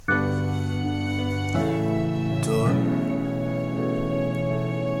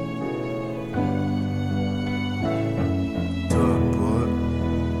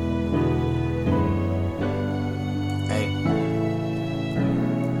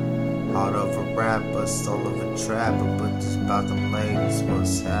Thought of a rapper, soul of a trapper, but just about them ladies,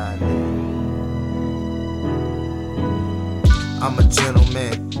 what's happening? I'm a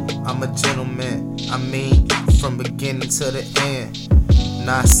gentleman, I mean, from beginning to the end.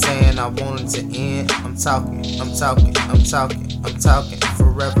 Not saying I want it to end. I'm talking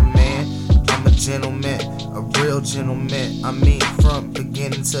forever, man. I'm a gentleman, a real gentleman. I mean, from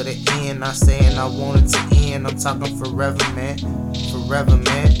beginning to the end. Not saying I want it to end. I'm talking forever, man. Forever,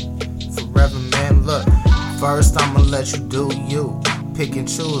 man. Look, first I'ma let you do you. Pick and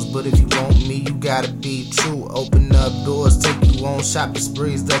choose, but if you want me, you gotta be true. Open up doors, take you on shopping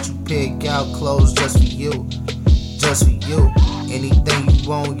sprees, let you pick out clothes just for you. Just for you. Anything you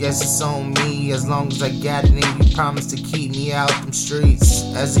want, yes, it's on me. As long as I got it and you promise to keep me out them streets.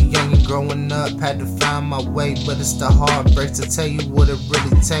 As a youngin' growing up, had to find my way, but it's the heartbreak to tell you what it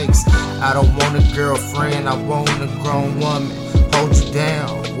really takes. I don't want a girlfriend, I want a grown woman. Hold you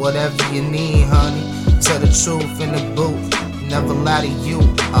down, whatever you need, honey. Tell the truth in the booth, never lie to you.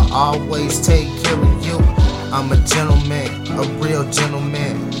 I always take care of you. I'm a gentleman, a real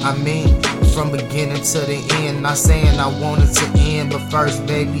gentleman. I mean, from beginning to the end. Not saying I want it to end, but first,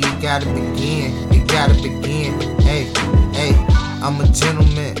 baby, it gotta begin. It gotta begin. Hey, I'm a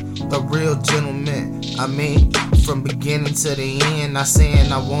gentleman, a real gentleman. I mean, from beginning to the end. Not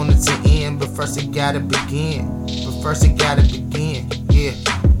saying I want it to end, but first it gotta begin.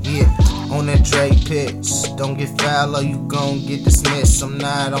 Yeah. On that Drake pitch, don't get foul or you gon' get dismissed. I'm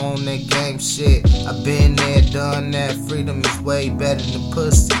not on that game shit. I've been there, done that. Freedom is way better than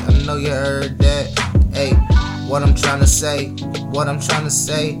pussy. I know you heard that. Hey, what I'm trying to say,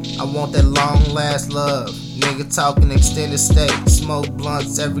 I want that long last love. Nigga talking extended stay, smoke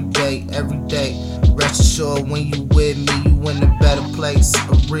blunts every day. Rest assured when you with me, you in a better place,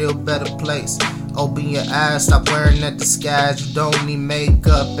 a real better place. Open your eyes, stop wearing that disguise. You don't need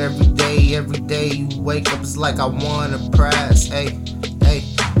makeup every day you wake up, it's like I won a prize. Hey,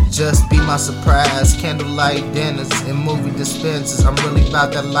 just be my surprise. Candlelight dinners and movie dispensers. I'm really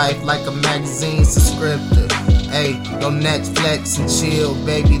about that life like a magazine subscriptor. Hey, no Netflix and chill,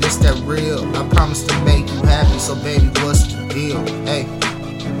 baby, this that real. I promise to make you happy, so baby, what's the deal? Hey,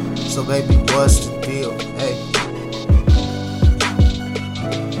 Hey.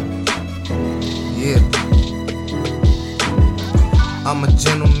 Yeah, I'm a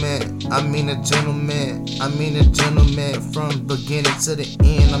gentleman, I mean a gentleman from beginning to the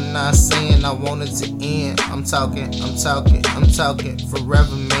end. I'm not saying I want it to end. I'm talking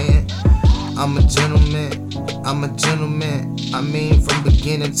forever, man. I'm a gentleman, I mean from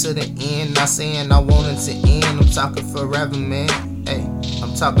beginning to the end. Not saying I want it to end. I'm talking forever, man. Hey,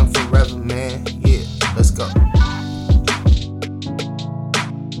 I'm talking forever, man. Yeah, let's go.